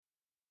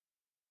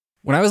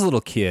When I was a little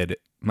kid,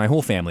 my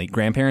whole family,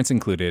 grandparents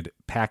included,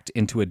 packed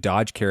into a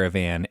Dodge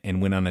Caravan and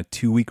went on a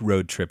 2-week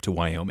road trip to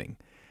Wyoming.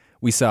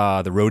 We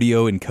saw the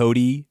rodeo in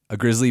Cody, a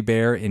grizzly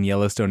bear in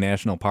Yellowstone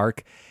National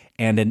Park,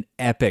 and an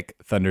epic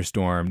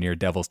thunderstorm near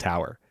Devil's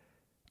Tower.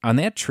 On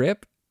that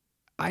trip,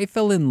 I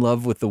fell in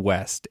love with the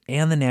West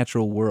and the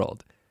natural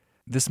world.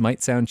 This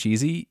might sound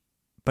cheesy,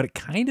 but it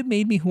kind of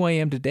made me who I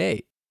am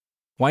today.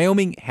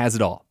 Wyoming has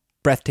it all.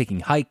 Breathtaking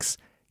hikes,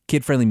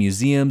 kid-friendly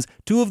museums,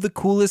 2 of the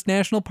coolest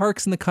national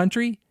parks in the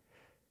country.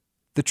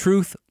 The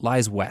truth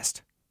lies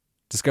west.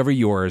 Discover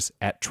yours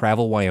at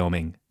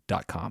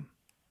travelwyoming.com.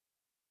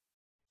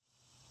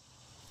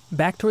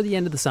 Back toward the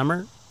end of the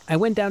summer, I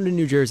went down to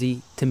New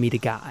Jersey to meet a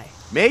guy.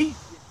 Me?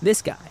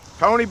 This guy.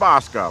 Tony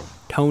Bosco.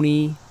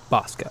 Tony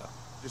Bosco.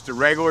 Just a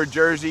regular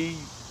Jersey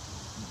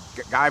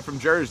guy from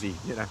Jersey,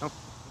 you know.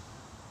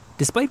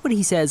 Despite what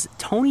he says,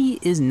 Tony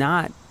is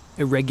not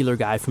a regular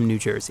guy from New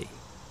Jersey.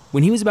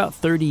 When he was about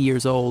 30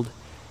 years old,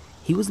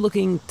 he was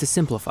looking to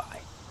simplify.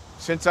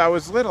 Since I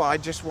was little, I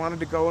just wanted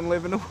to go and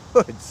live in the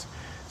woods.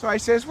 So I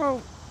says,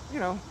 well, you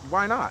know,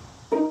 why not?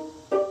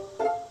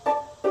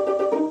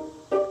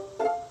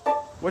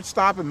 What's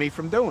stopping me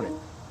from doing it?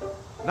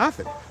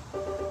 Nothing.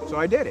 So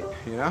I did it,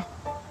 you know?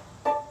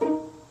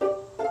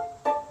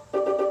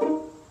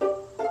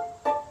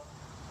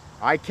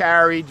 I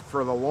carried,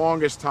 for the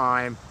longest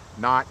time,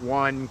 not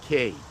one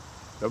key.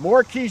 The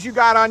more keys you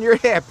got on your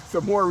hip, the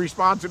more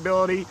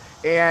responsibility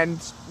and,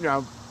 you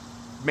know,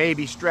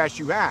 maybe stress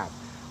you have.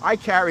 I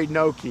carried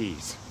no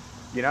keys,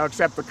 you know,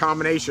 except the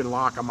combination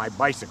lock on my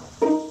bicycle.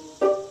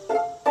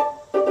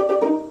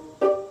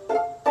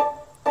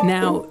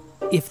 Now,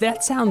 if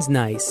that sounds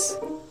nice,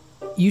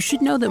 you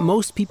should know that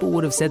most people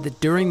would have said that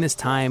during this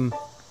time,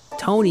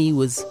 Tony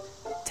was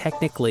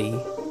technically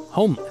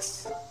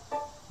homeless.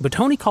 But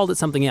Tony called it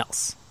something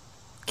else.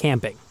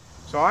 Camping.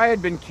 So I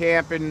had been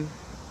camping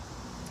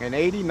in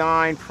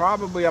 '89,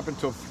 probably up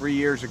until 3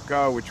 years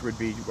ago, which would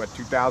be,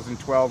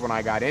 2012 when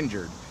I got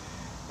injured.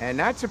 And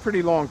that's a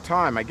pretty long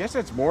time. I guess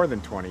that's more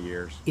than 20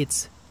 years.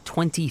 It's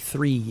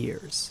 23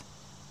 years.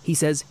 He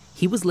says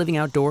he was living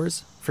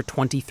outdoors for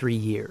 23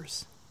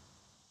 years.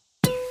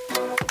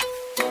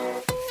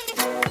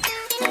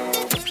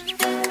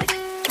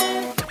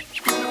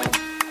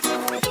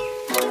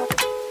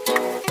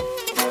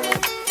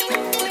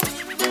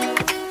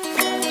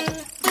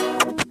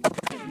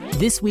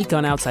 This week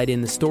on Outside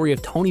In, the story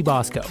of Tony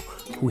Bosco,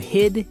 who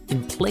hid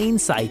in plain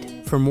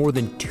sight for more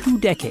than 2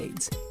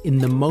 decades in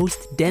the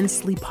most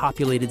densely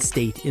populated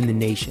state in the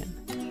nation.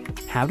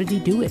 How did he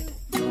do it?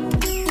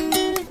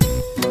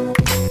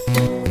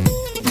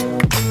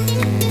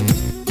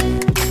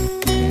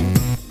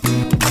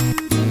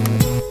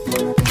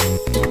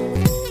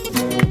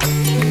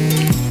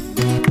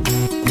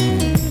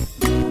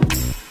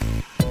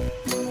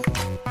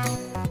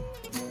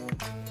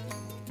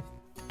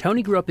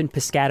 Tony grew up in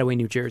Piscataway,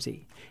 New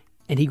Jersey,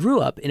 and he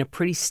grew up in a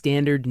pretty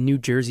standard New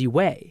Jersey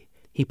way.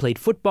 He played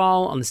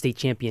football on the state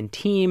champion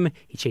team,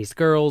 he chased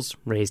girls,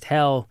 raised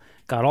hell,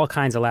 got all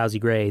kinds of lousy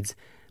grades,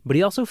 but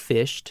he also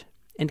fished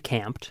and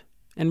camped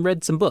and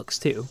read some books,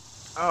 too.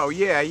 Oh,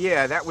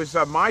 yeah, that was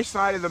My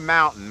Side of the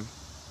Mountain.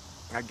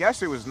 I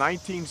guess it was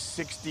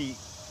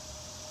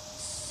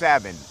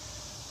 1967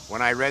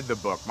 when I read the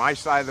book, My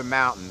Side of the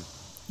Mountain.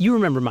 You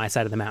remember My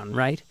Side of the Mountain,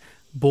 right?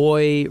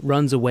 Boy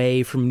runs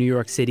away from New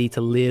York City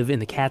to live in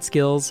the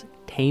Catskills,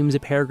 tames a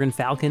peregrine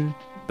falcon,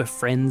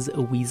 befriends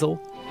a weasel.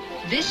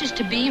 This is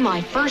to be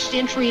my first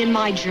entry in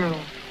my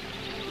journal.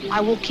 I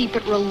will keep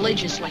it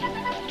religiously,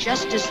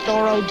 just as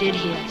Thoreau did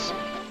his.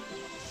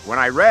 When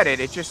I read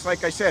it, it just,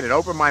 like I said, it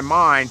opened my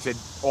mind to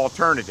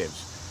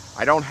alternatives.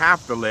 I don't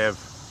have to live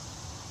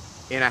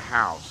in a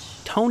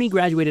house. Tony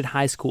graduated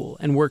high school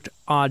and worked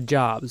odd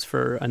jobs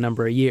for a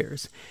number of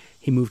years.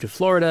 He moved to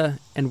Florida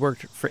and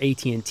worked for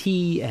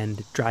AT&T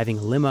and driving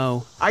a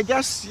limo. I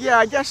guess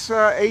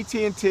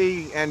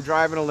AT&T and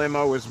driving a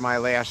limo was my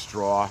last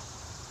straw.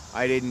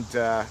 I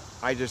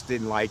just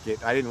didn't like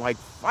it. I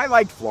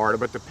liked Florida,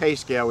 but the pay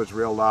scale was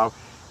real low.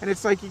 And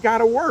it's like you got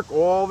to work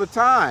all the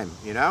time,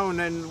 you know, and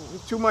then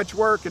too much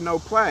work and no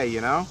play,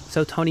 you know.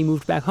 So Tony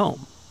moved back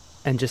home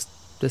and just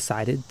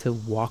decided to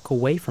walk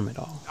away from it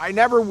all. I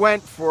never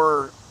went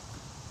for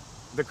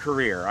the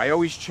career. I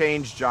always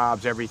changed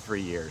jobs every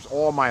 3 years,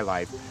 all my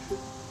life.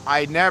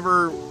 I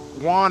never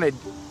wanted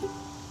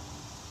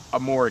a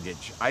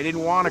mortgage. I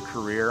didn't want a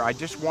career. I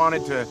just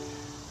wanted to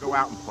go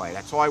out and play.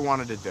 That's all I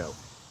wanted to do.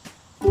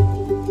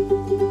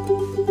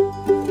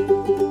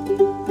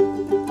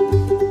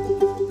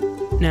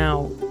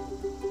 Now,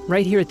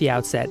 right here at the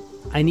outset,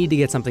 I need to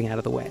get something out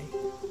of the way.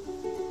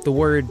 The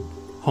word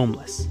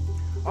homeless.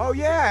 Oh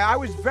yeah, I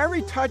was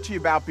very touchy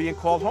about being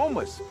called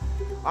homeless.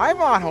 I'm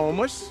not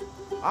homeless.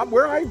 I'm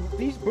where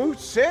these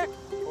boots sit,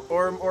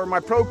 or my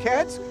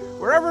Pro-Keds,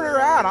 wherever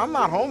they're at, I'm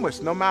not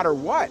homeless no matter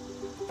what.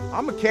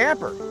 I'm a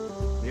camper,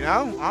 you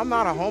know? I'm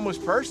not a homeless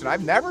person.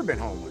 I've never been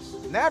homeless,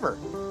 never.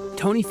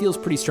 Tony feels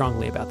pretty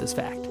strongly about this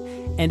fact.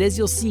 And as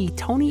you'll see,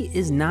 Tony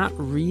is not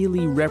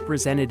really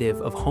representative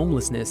of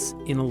homelessness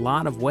in a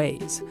lot of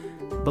ways.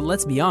 But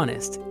let's be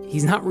honest,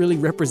 he's not really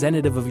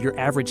representative of your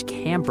average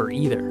camper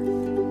either.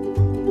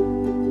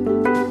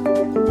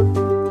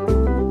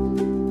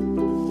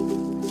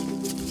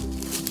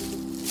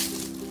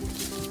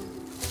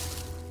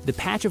 The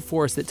patch of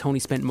forest that Tony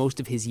spent most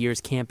of his years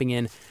camping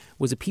in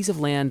was a piece of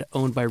land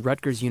owned by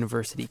Rutgers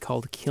University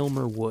called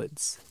Kilmer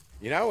Woods.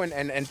 You know,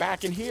 and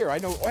back in here, I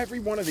know every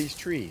one of these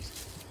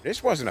trees.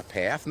 This wasn't a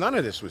path. None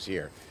of this was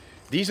here.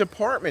 These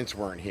apartments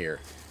weren't here.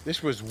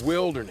 This was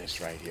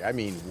wilderness right here. I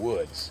mean,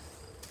 woods.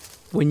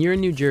 When you're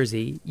in New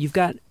Jersey, you've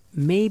got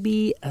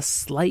maybe a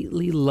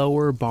slightly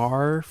lower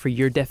bar for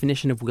your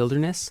definition of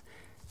wilderness.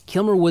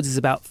 Kilmer Woods is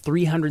about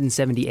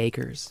 370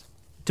 acres.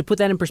 To put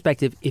that in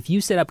perspective, if you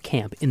set up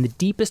camp in the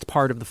deepest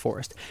part of the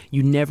forest,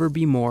 you'd never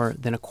be more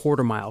than a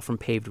quarter mile from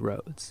paved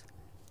roads.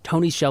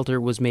 Tony's shelter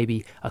was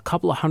maybe a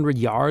couple of 100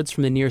 yards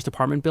from the nearest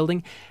apartment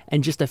building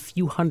and just a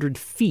few 100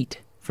 feet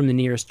from the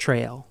nearest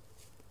trail.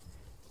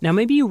 Now,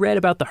 maybe you read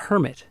about the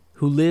hermit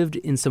who lived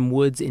in some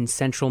woods in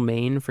central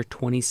Maine for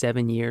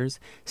 27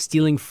 years,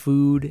 stealing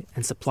food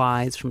and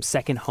supplies from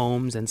second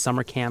homes and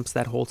summer camps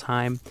that whole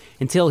time,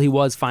 until he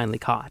was finally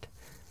caught.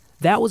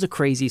 That was a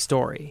crazy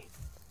story.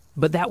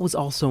 But that was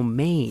also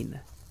Maine,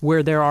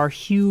 where there are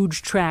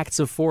huge tracts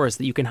of forest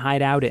that you can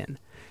hide out in.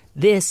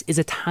 This is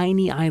a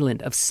tiny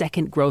island of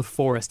second-growth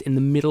forest in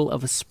the middle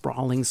of a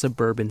sprawling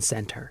suburban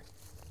center.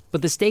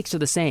 But the stakes are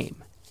the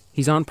same.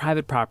 He's on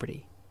private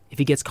property. If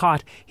he gets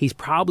caught, he's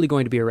probably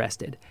going to be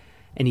arrested,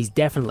 and he's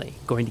definitely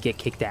going to get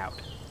kicked out.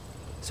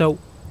 So,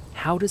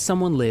 how does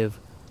someone live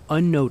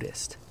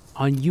unnoticed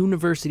on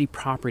university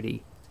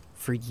property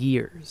for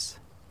years?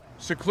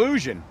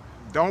 Seclusion.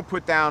 Don't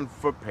put down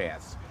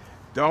footpaths.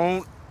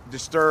 Don't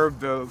disturb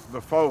the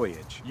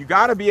foliage. You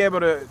got to be able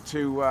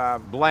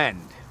to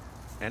blend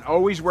and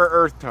always wear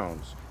earth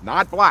tones,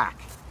 not black.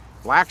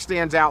 Black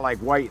stands out like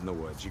white in the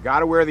woods. You got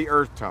to wear the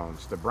earth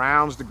tones, the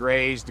browns, the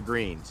grays, the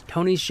greens.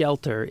 Tony's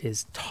shelter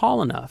is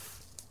tall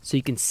enough so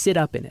you can sit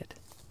up in it,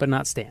 but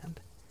not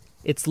stand.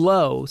 It's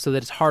low so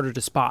that it's harder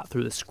to spot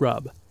through the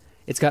scrub.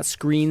 It's got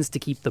screens to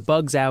keep the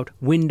bugs out,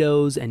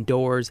 windows and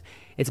doors.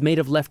 It's made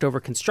of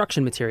leftover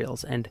construction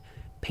materials and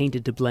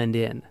painted to blend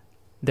in.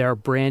 There are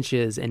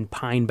branches and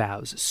pine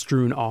boughs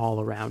strewn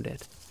all around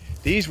it.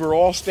 These were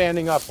all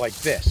standing up like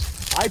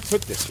this. I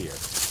put this here.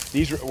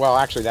 These were, well,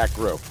 actually that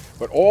grew.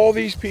 But all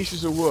these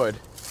pieces of wood,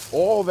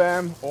 all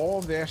them,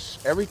 all this,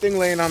 everything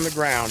laying on the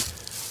ground,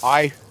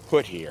 I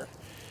put here.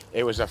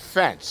 It was a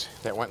fence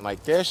that went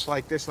like this,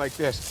 like this, like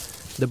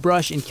this. The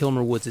brush in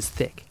Kilmer Woods is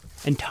thick,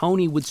 and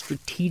Tony would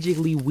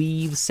strategically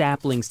weave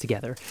saplings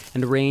together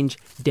and arrange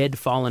dead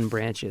fallen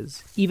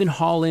branches, even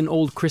haul in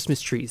old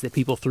Christmas trees that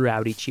people threw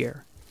out each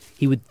year.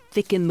 He would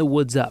thicken the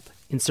woods up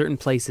in certain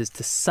places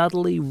to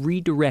subtly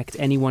redirect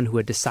anyone who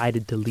had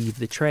decided to leave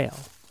the trail.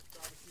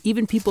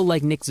 Even people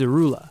like Nick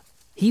Zarula.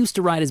 He used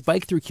to ride his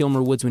bike through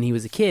Kilmer Woods when he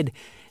was a kid,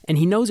 and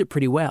he knows it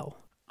pretty well.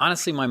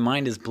 Honestly, my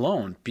mind is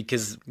blown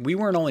because we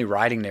weren't only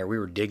riding there, we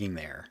were digging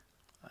there.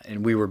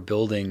 And we were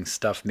building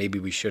stuff maybe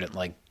we shouldn't,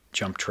 like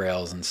jump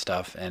trails and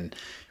stuff, and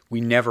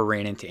we never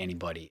ran into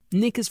anybody.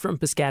 Nick is from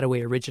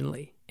Piscataway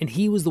originally, and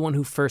he was the one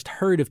who first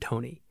heard of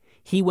Tony.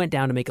 He went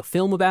down to make a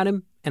film about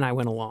him, and I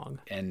went along.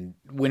 And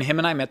when him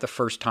and I met the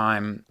first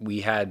time,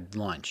 we had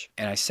lunch.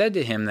 And I said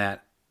to him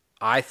that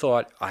I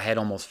thought I had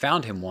almost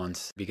found him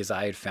once because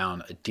I had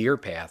found a deer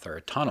path or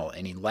a tunnel,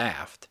 and he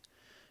laughed.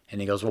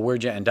 And he goes, well,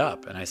 where'd you end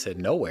up? And I said,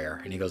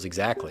 nowhere. And he goes,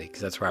 exactly,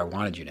 because that's where I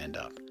wanted you to end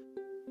up.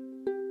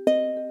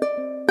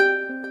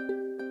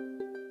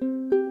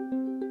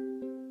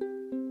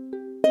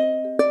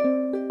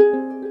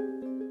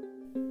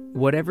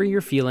 Whatever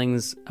your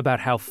feelings about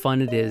how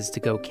fun it is to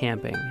go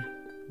camping,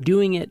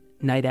 doing it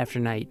night after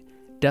night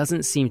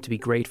doesn't seem to be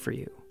great for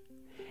you.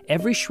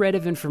 Every shred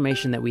of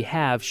information that we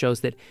have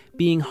shows that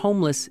being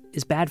homeless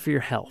is bad for your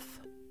health.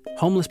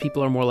 Homeless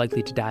people are more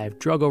likely to die of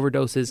drug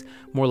overdoses,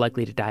 more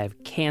likely to die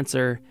of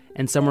cancer,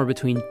 and somewhere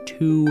between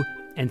 2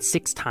 and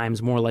 6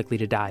 times more likely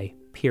to die,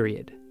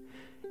 period.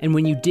 And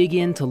when you dig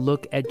in to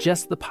look at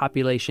just the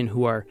population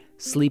who are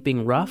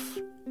sleeping rough,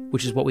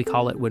 which is what we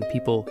call it when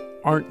people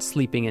aren't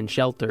sleeping in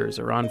shelters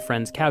or on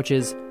friends'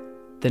 couches,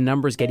 the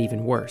numbers get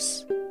even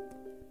worse.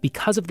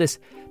 Because of this,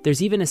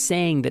 there's even a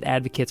saying that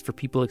advocates for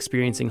people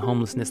experiencing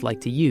homelessness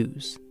like to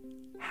use: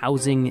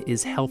 housing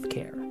is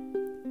healthcare.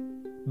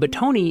 But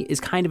Tony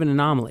is kind of an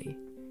anomaly.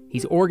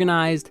 He's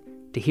organized.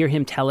 To hear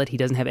him tell it, he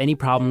doesn't have any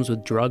problems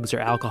with drugs or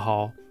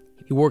alcohol.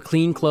 He wore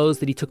clean clothes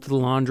that he took to the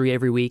laundry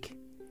every week.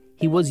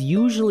 He was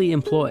usually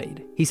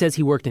employed. He says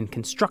he worked in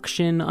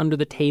construction under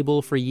the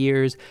table for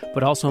years,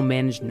 but also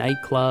managed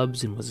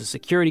nightclubs and was a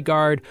security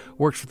guard,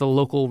 worked for the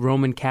local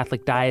Roman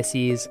Catholic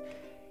diocese.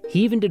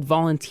 He even did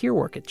volunteer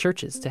work at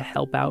churches to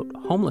help out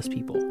homeless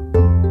people.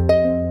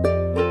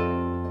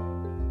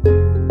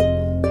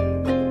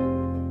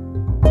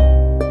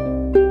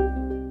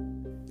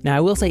 Now, I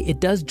will say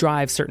it does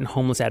drive certain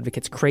homeless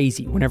advocates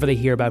crazy whenever they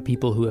hear about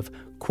people who have,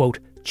 quote,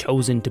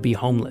 chosen to be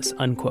homeless,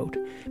 unquote,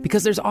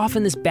 because there's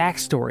often this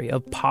backstory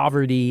of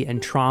poverty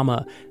and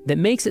trauma that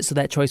makes it so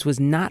that choice was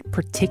not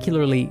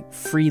particularly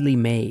freely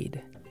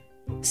made.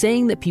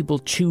 Saying that people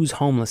choose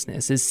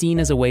homelessness is seen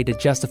as a way to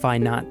justify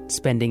not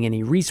spending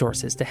any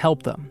resources to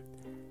help them.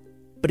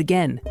 But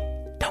again,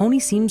 Tony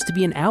seems to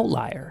be an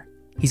outlier.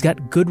 He's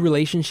got good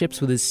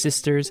relationships with his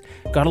sisters,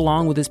 got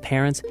along with his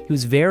parents, he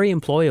was very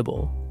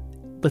employable.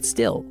 But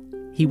still,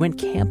 he went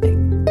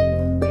camping.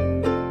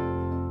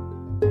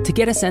 To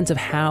get a sense of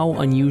how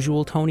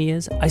unusual Tony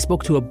is, I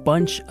spoke to a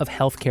bunch of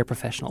healthcare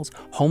professionals,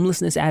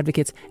 homelessness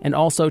advocates, and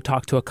also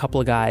talked to a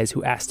couple of guys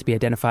who asked to be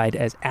identified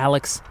as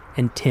Alex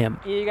and Tim.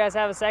 You guys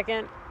have a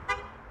second?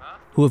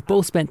 Who have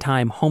both spent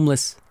time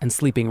homeless and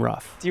sleeping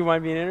rough. Do you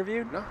want to be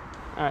interviewed? No.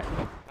 All right.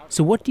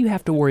 So what do you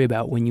have to worry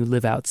about when you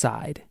live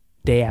outside,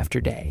 day after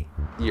day?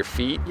 Your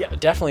feet? Yeah,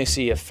 definitely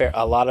see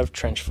a lot of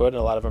trench foot and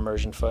a lot of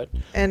immersion foot.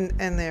 And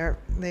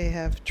they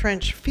have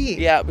trench feet.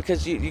 Yeah,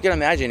 because you can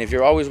imagine if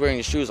you're always wearing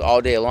your shoes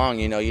all day long,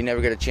 you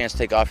never get a chance to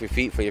take off your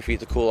feet for your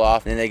feet to cool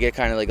off, and then they get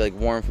kind of like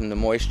warm from the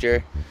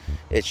moisture.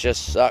 It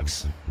just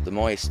sucks, the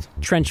moist.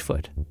 Trench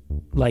foot,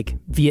 like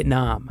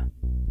Vietnam.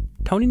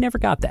 Tony never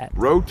got that.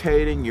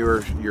 Rotating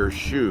your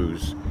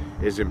shoes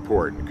is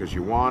important because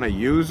you want to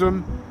use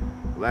them,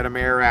 let them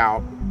air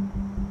out,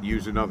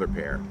 use another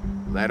pair.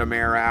 Let them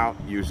air out,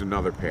 use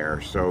another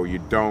pair, so you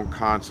don't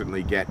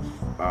constantly get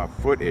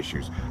foot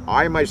issues.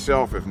 I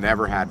myself have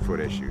never had foot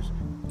issues.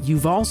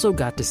 You've also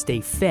got to stay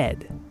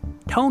fed.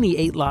 Tony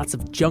ate lots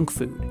of junk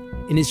food.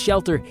 In his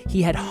shelter,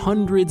 he had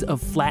hundreds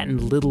of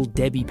flattened Little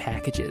Debbie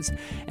packages,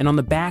 and on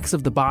the backs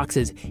of the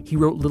boxes, he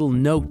wrote little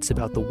notes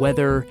about the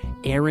weather,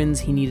 errands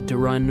he needed to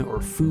run,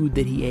 or food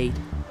that he ate.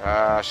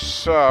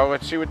 So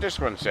let's see what this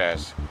one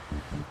says.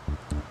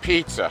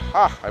 Pizza.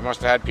 I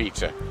must have had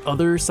pizza.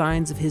 Other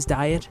signs of his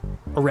diet?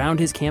 Around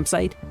his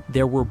campsite,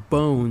 there were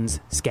bones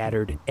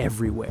scattered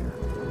everywhere.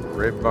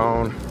 Rib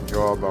bone,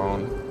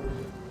 jawbone.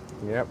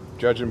 Yep,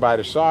 judging by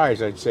the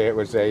size, I'd say it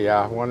was a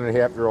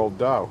 1.5-year-old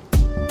doe.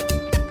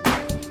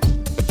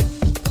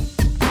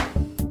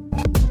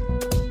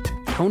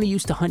 Tony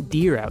used to hunt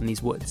deer out in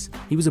these woods.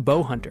 He was a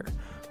bow hunter.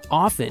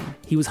 Often,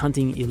 he was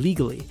hunting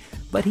illegally,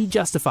 but he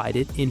justified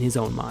it in his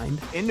own mind.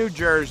 In New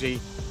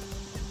Jersey,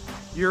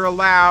 you're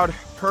allowed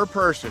per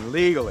person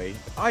legally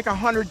like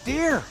 100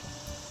 deer.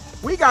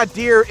 We got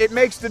deer, it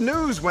makes the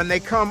news when they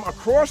come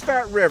across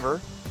that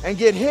river and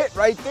get hit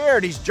right there.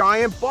 These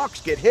giant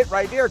bucks get hit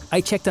right there.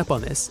 I checked up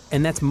on this,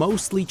 and that's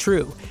mostly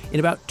true.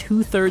 In about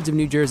 2/3 of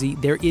New Jersey,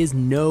 there is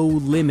no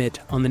limit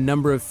on the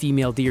number of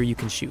female deer you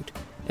can shoot,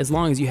 as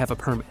long as you have a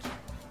permit.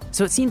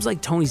 So it seems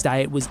like Tony's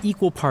diet was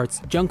equal parts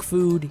junk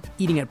food,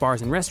 eating at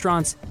bars and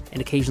restaurants, and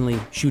occasionally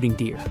shooting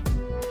deer.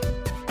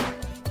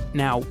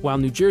 Now, while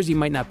New Jersey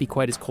might not be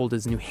quite as cold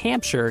as New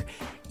Hampshire,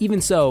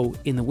 even so,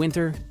 in the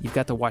winter, you've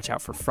got to watch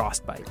out for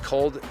frostbite.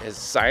 Cold has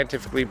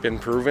scientifically been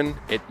proven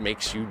it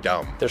makes you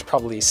dumb. There's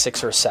probably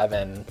 6 or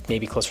 7,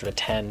 maybe closer to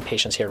 10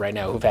 patients here right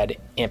now who've had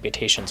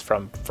amputations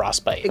from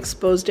frostbite.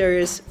 Exposed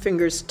areas,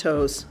 fingers,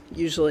 toes,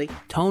 usually.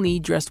 Tony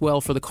dressed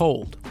well for the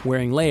cold,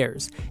 wearing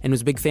layers, and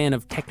was a big fan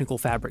of technical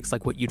fabrics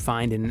like what you'd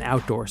find in an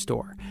outdoor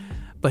store.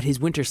 But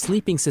his winter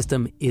sleeping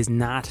system is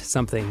not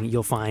something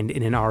you'll find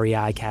in an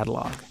REI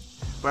catalog.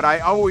 But I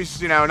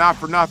always, not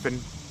for nothing,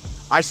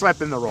 I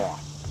slept in the raw,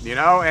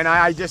 and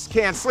I just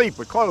can't sleep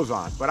with clothes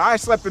on. But I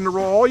slept in the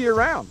raw all year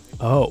round.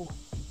 Oh,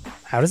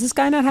 how does this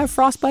guy not have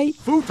frostbite?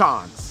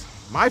 Futons.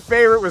 My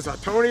favorite was a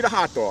Tony the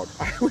hot dog.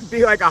 I would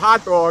be like a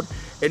hot dog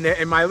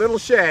in my little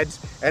sheds,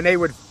 and they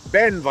would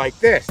bend like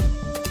this.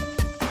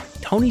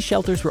 Tony's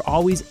shelters were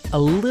always a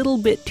little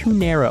bit too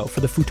narrow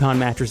for the futon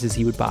mattresses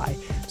he would buy,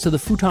 so the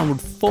futon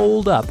would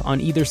fold up on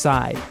either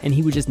side, and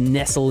he would just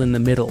nestle in the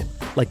middle,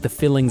 like the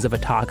fillings of a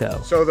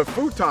taco. So the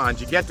futons,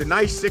 you get the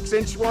nice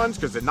 6-inch ones,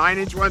 because the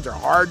 9-inch ones are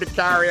hard to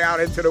carry out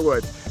into the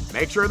woods.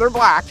 Make sure they're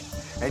black,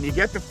 and you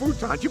get the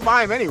futons. You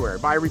buy them anywhere.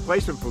 Buy a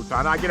replacement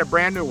futon. I get a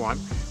brand new one.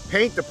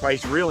 Paint the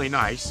place really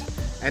nice,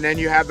 and then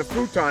you have the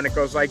futon that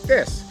goes like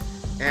this.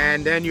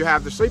 And then you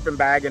have the sleeping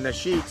bag and the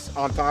sheets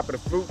on top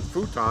of the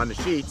futon, the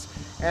sheets,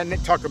 and they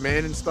tuck them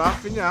in and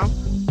stuff,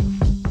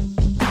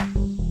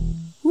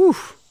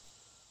 Oof.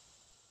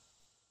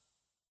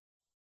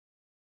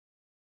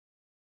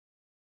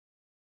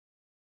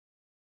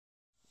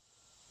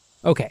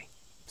 Okay,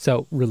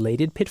 so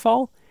related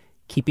pitfall?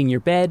 Keeping your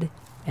bed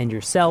and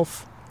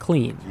yourself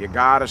clean. You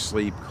gotta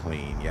sleep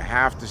clean. You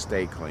have to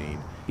stay clean.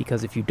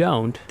 Because if you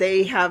don't...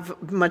 They have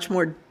much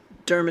more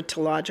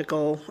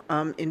dermatological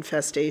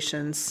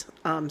infestations,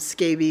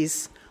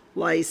 scabies,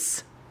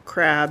 lice,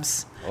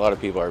 crabs. A lot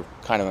of people are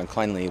kind of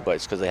uncleanly, but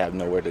it's because they have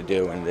nowhere to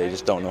do and they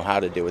just don't know how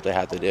to do what they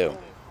have to do.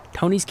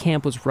 Tony's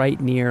camp was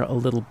right near a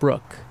little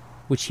brook,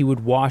 which he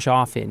would wash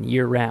off in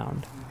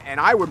year-round. And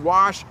I would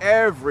wash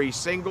every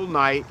single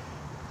night.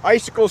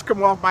 Icicles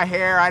come off my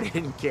hair, I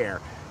didn't care.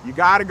 You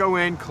gotta go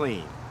in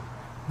clean.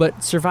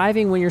 But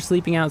surviving when you're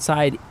sleeping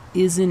outside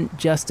isn't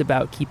just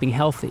about keeping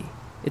healthy.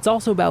 It's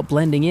also about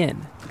blending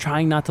in,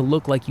 trying not to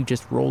look like you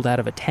just rolled out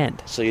of a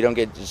tent. So you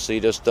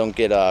just don't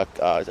get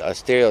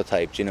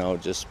stereotyped,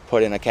 just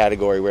put in a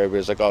category where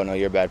everybody's like, oh no,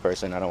 you're a bad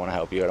person, I don't want to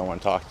help you, I don't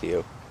want to talk to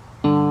you.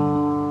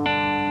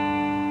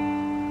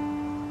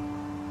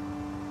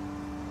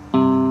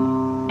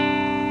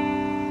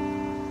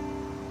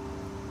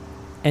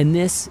 And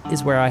this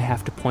is where I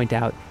have to point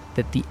out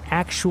that the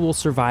actual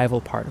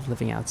survival part of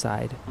living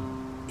outside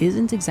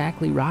isn't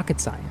exactly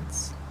rocket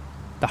science.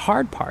 The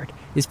hard part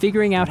is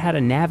figuring out how to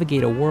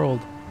navigate a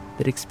world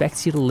that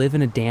expects you to live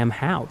in a damn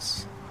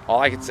house. All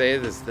I could say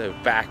is the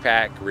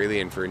backpack really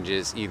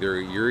infringes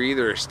you're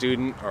either a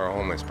student or a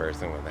homeless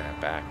person with that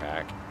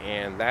backpack.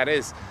 And that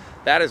is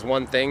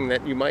one thing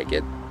that you might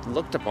get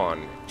looked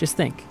upon. Just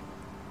think,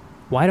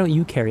 why don't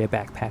you carry a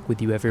backpack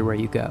with you everywhere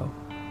you go?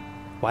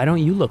 Why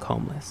don't you look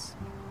homeless?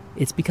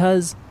 It's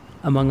because,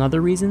 among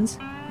other reasons,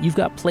 you've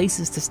got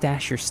places to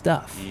stash your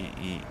stuff.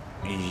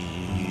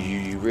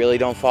 You really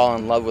don't fall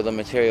in love with a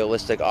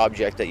materialistic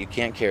object that you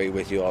can't carry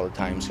with you all the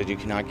time, because you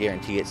cannot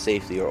guarantee its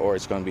safety or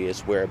it's going to be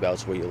its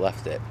whereabouts where you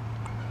left it.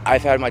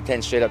 I've had my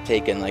tent straight up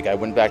taken. Like, I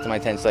went back to my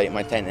tent site,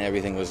 my tent and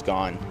everything was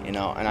gone, you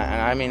know. And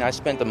I mean, I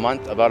spent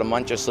about a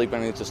month just sleeping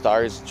underneath the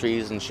stars,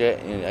 trees and shit,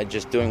 and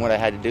just doing what I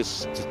had to do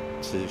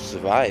to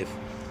survive.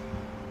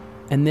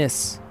 And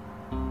this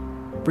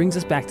brings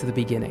us back to the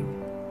beginning.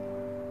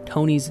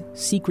 Tony's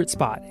secret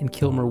spot in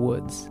Kilmer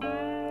Woods.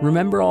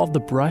 Remember all the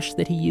brush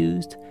that he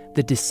used?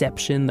 The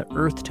deception, the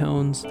earth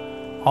tones,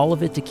 all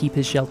of it to keep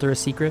his shelter a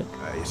secret?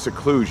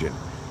 Seclusion.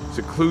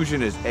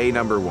 Seclusion is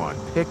number one.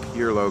 Pick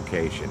your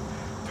location.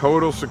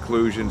 Total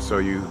seclusion, so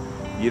you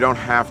don't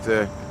have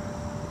to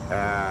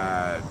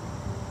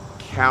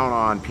count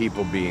on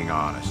people being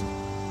honest.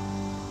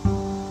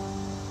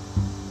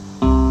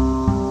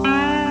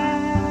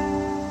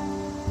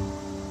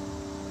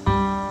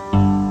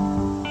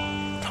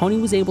 Tony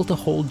was able to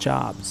hold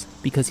jobs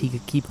because he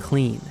could keep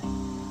clean.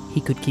 He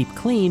could keep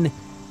clean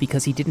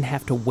because he didn't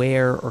have to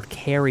wear or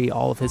carry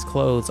all of his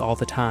clothes all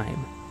the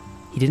time.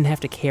 He didn't have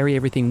to carry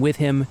everything with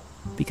him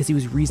because he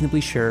was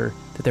reasonably sure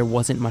that there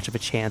wasn't much of a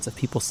chance of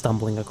people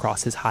stumbling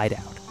across his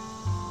hideout.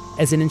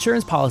 As an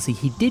insurance policy,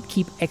 he did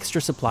keep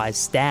extra supplies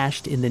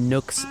stashed in the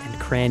nooks and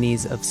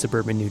crannies of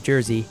suburban New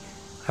Jersey.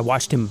 I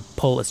watched him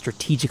pull a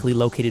strategically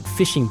located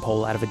fishing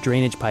pole out of a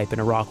drainage pipe in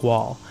a rock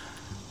wall.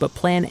 But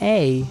plan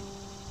A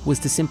was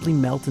to simply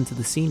melt into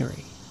the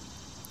scenery.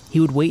 He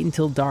would wait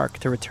until dark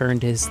to return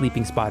to his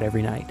sleeping spot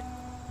every night.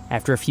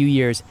 After a few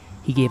years,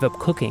 he gave up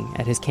cooking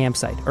at his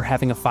campsite or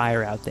having a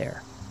fire out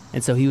there,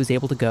 and so he was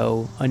able to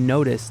go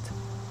unnoticed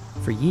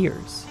for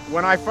years.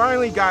 When I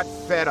finally got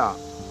fed up,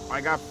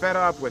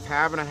 with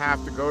having to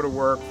have to go to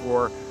work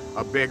for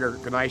a bigger,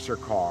 nicer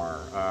car,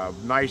 a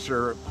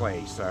nicer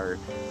place, or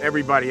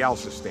everybody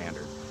else's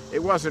standard.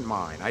 It wasn't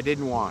mine. I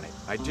didn't want it.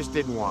 I just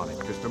didn't want it,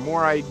 because the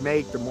more I'd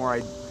make, the more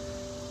I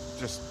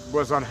just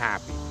was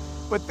unhappy.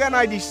 But then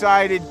I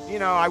decided,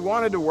 I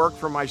wanted to work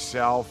for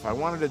myself. I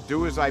wanted to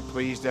do as I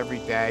pleased every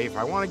day. If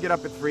I want to get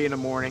up at 3 in the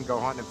morning, go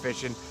hunting and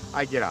fishing,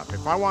 I get up.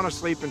 If I want to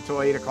sleep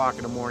until 8 o'clock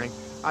in the morning,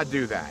 I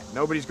do that.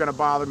 Nobody's going to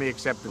bother me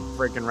except the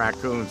freaking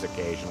raccoons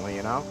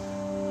occasionally,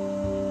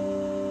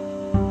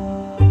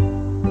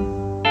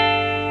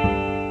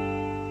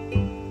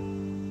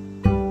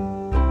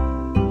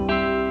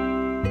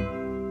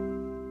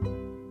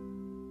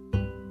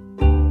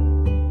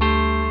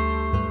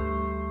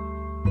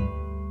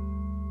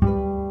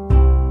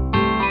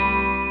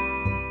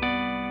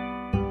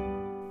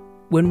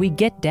 When we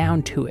get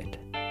down to it,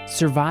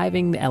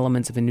 surviving the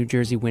elements of a New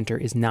Jersey winter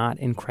is not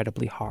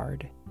incredibly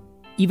hard.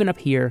 Even up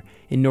here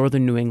in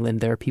northern New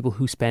England, there are people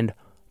who spend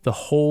the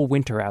whole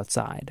winter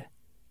outside.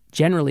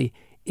 Generally,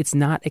 it's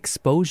not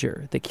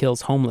exposure that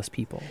kills homeless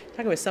people.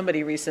 Talking with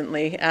somebody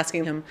recently,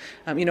 asking him,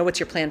 what's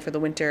your plan for the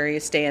winter? Are you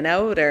staying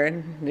out?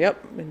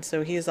 Yep. And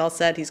so he's all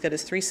set. He's got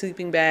his 3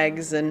 sleeping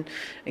bags and,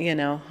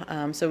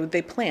 so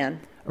they plan.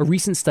 A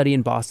recent study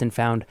in Boston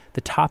found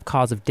the top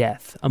cause of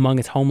death among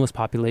its homeless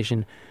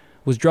population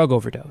was drug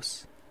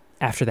overdose.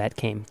 After that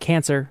came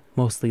cancer,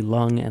 mostly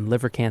lung and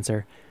liver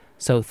cancer,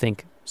 so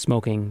think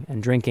smoking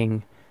and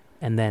drinking,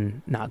 and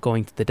then not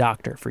going to the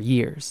doctor for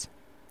years.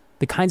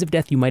 The kinds of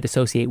death you might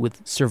associate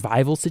with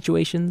survival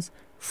situations,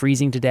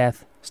 freezing to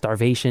death,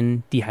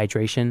 starvation,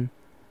 dehydration,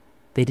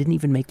 they didn't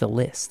even make the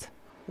list.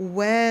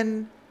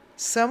 When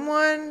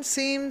someone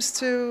seems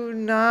to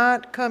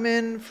not come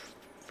in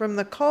from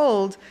the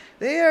cold,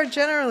 they are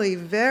generally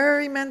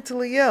very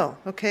mentally ill,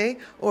 okay?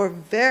 Or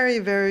very,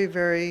 very,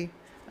 very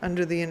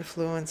under the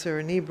influence or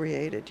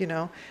inebriated,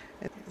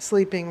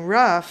 Sleeping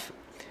rough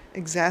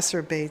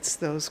exacerbates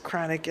those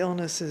chronic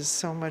illnesses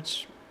so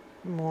much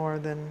more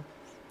than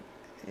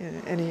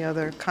in any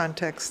other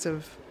context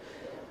of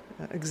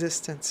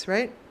existence,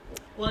 right?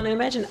 Well, and I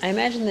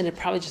imagine that it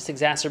probably just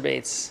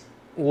exacerbates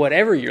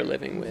whatever you're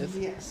living with.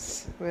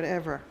 Yes,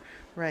 whatever,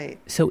 right.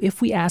 So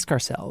if we ask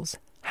ourselves,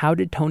 how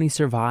did Tony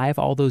survive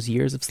all those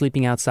years of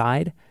sleeping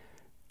outside?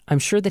 I'm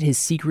sure that his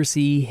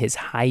secrecy, his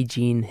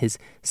hygiene, his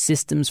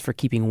systems for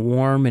keeping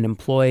warm and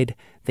employed,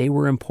 they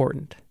were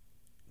important.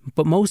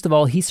 But most of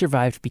all, he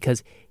survived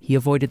because he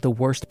avoided the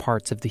worst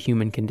parts of the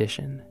human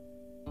condition.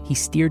 He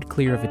steered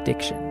clear of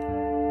addiction.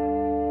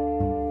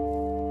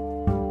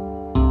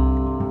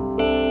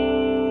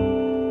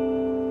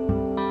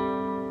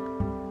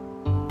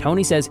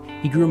 Tony says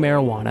he grew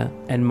marijuana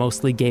and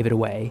mostly gave it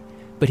away,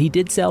 but he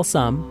did sell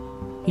some.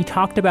 He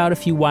talked about a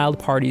few wild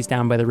parties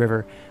down by the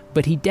river,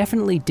 But he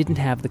definitely didn't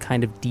have the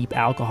kind of deep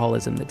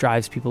alcoholism that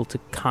drives people to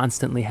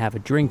constantly have a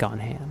drink on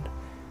hand.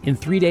 In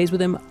 3 days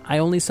with him, I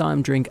only saw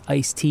him drink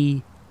iced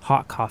tea,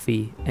 hot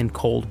coffee, and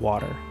cold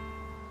water.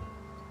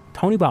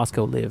 Tony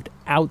Bosco lived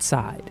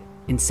outside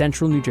in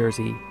central New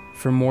Jersey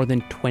for more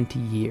than 20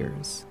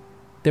 years.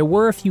 There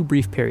were a few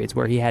brief periods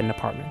where he had an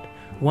apartment.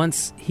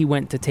 Once he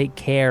went to take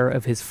care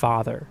of his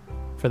father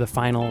for the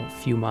final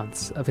few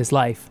months of his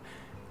life,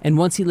 and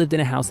once he lived in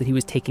a house that he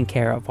was taking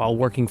care of while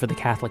working for the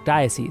Catholic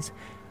diocese.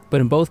 But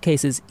in both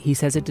cases, he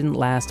says it didn't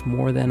last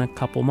more than a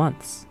couple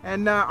months.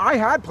 And I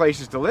had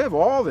places to live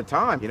all the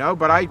time,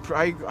 but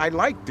I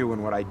liked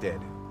doing what I did.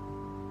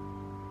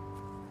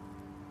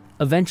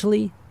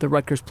 Eventually, the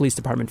Rutgers Police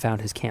Department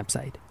found his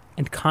campsite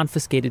and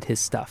confiscated his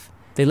stuff.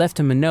 They left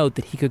him a note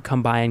that he could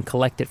come by and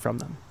collect it from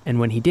them. And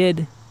when he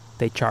did,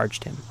 they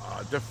charged him.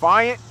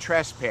 Defiant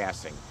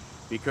trespassing,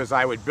 because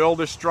I would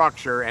build a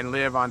structure and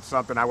live on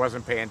something I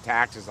wasn't paying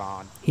taxes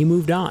on. He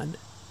moved on.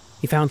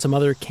 He found some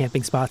other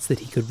camping spots that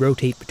he could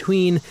rotate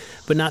between,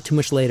 but not too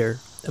much later,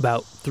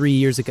 about 3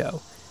 years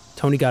ago,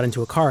 Tony got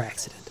into a car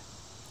accident.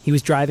 He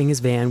was driving his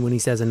van when he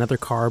says another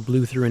car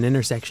blew through an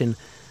intersection,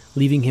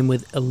 leaving him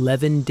with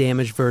 11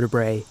 damaged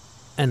vertebrae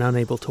and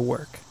unable to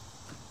work.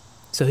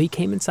 So he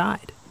came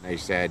inside. They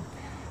said,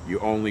 you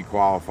only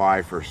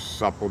qualify for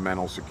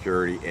supplemental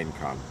security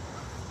income,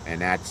 and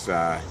that's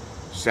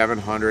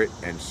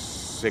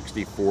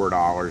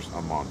 $764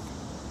 a month,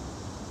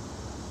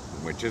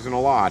 which isn't a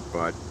lot,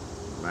 but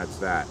that's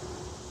that.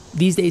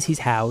 These days he's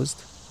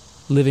housed,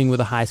 living with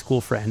a high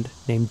school friend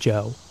named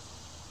Joe.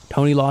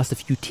 Tony lost a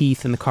few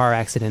teeth in the car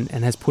accident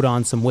and has put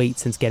on some weight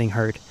since getting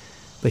hurt,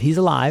 but he's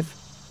alive.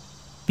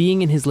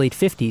 Being in his late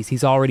 50s,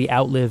 he's already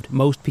outlived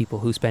most people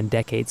who spend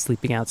decades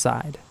sleeping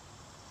outside.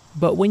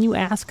 But when you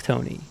ask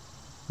Tony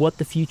what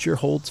the future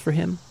holds for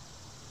him,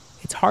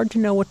 it's hard to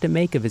know what to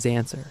make of his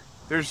answer.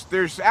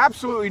 There's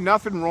absolutely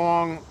nothing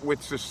wrong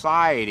with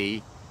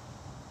society.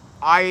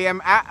 I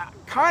am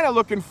kind of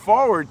looking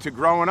forward to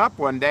growing up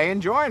one day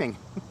and joining.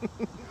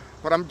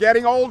 But I'm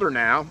getting older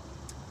now,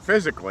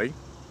 physically,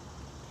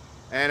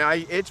 and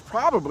it's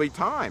probably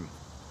time.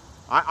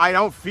 I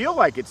don't feel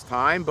like it's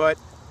time, but,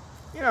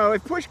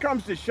 if push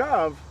comes to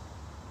shove,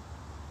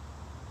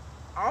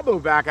 I'll go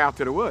back out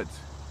to the woods,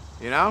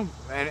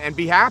 and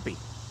be happy.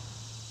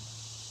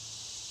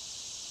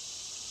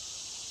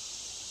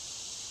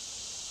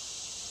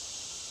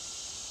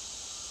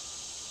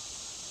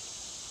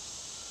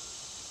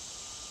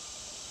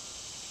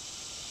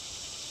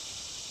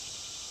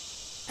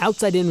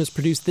 Outside In was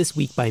produced this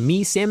week by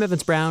me, Sam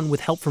Evans-Brown,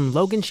 with help from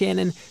Logan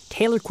Shannon,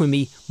 Taylor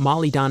Quimby,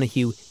 Molly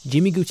Donahue,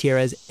 Jimmy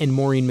Gutierrez, and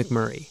Maureen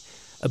McMurray.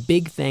 A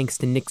big thanks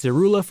to Nick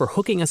Zarula for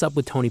hooking us up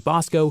with Tony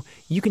Bosco.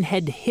 You can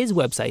head to his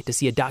website to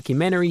see a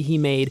documentary he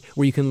made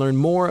where you can learn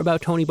more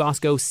about Tony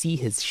Bosco, see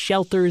his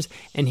shelters,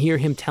 and hear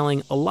him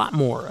telling a lot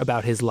more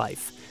about his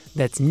life.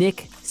 That's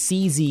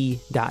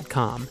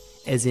nickcz.com,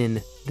 as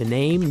in the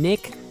name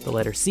Nick, the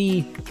letter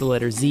C, the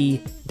letter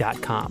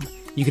Z.com.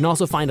 You can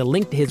also find a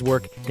link to his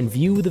work and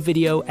view the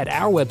video at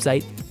our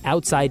website,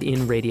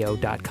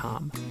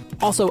 outsideinradio.com.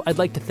 Also, I'd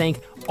like to thank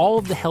all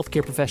of the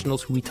healthcare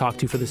professionals who we talked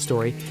to for this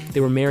story.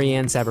 They were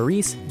Marianne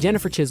Savarese,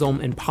 Jennifer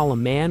Chisholm, and Paula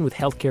Mann with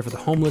Healthcare for the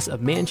Homeless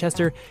of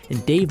Manchester,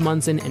 and Dave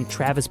Munson and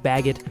Travis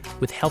Baggett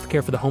with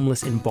Healthcare for the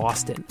Homeless in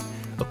Boston.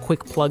 A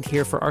quick plug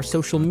here for our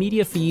social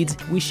media feeds.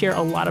 We share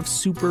a lot of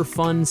super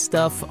fun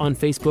stuff on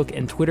Facebook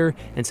and Twitter,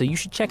 and so you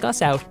should check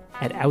us out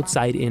at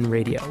Outside In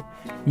Radio.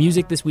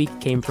 Music this week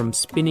came from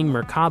Spinning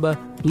Merkaba,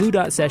 Blue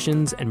Dot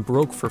Sessions, and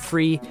Broke for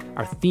Free.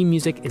 Our theme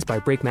music is by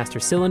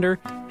Breakmaster Cylinder.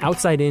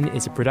 Outside In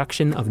is a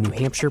production of New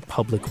Hampshire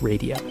Public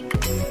Radio.